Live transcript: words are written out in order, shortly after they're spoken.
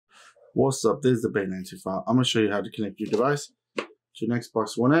What's up? This is the Bay925. I'm going to show you how to connect your device to an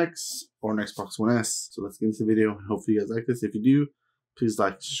Xbox One X or an Xbox One S. So let's get into the video. Hopefully you guys like this. If you do, please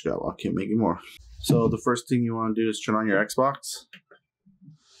like and subscribe. I'll keep making more. So the first thing you want to do is turn on your Xbox.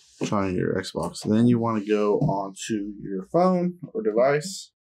 Turn on your Xbox. Then you want to go onto your phone or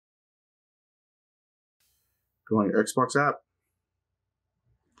device. Go on your Xbox app.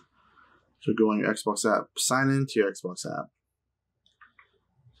 So go on your Xbox app. Sign into your Xbox app.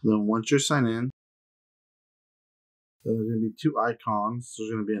 Then once you're signed in, then there's going to be two icons.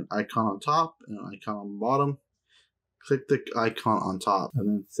 There's going to be an icon on top and an icon on the bottom. Click the icon on top and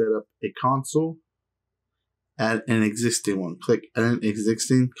then set up a console. Add an existing one. Click add an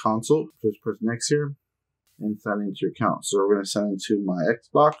existing console. Just press next here and sign into your account. So we're going to sign into my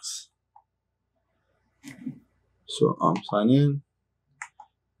Xbox. So I'm signed in.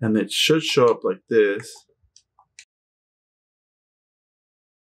 And it should show up like this.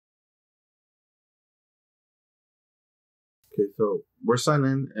 Okay, so we're signed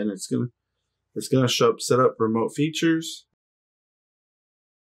in, and it's gonna show up set up remote features.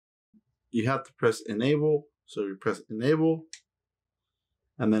 You have to press enable, so you press enable,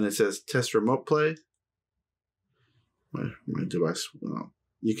 and then it says test remote play. My device.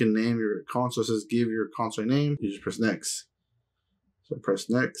 You can name your console. It says give your console a name. You just press next. So press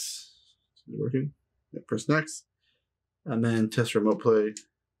next. Is it working? Yeah, press next, and then test remote play,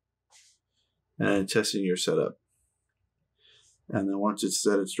 and testing your setup. And then once it's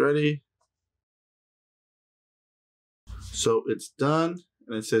set, it's ready. So it's done,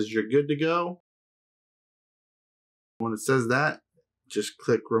 and it says you're good to go. When it says that, just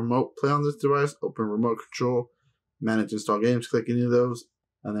click remote play on this device, open remote control, manage install games, click any of those.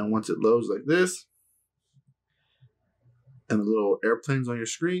 And then once it loads like this, and the little airplanes on your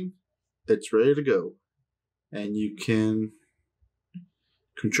screen, it's ready to go. And you can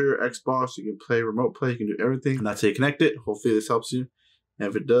control your Xbox, you can play remote play, you can do everything. And that's how you connect it. Hopefully this helps you. And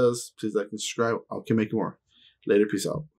if it does, please like and subscribe. I'll keep making more. Later, peace out.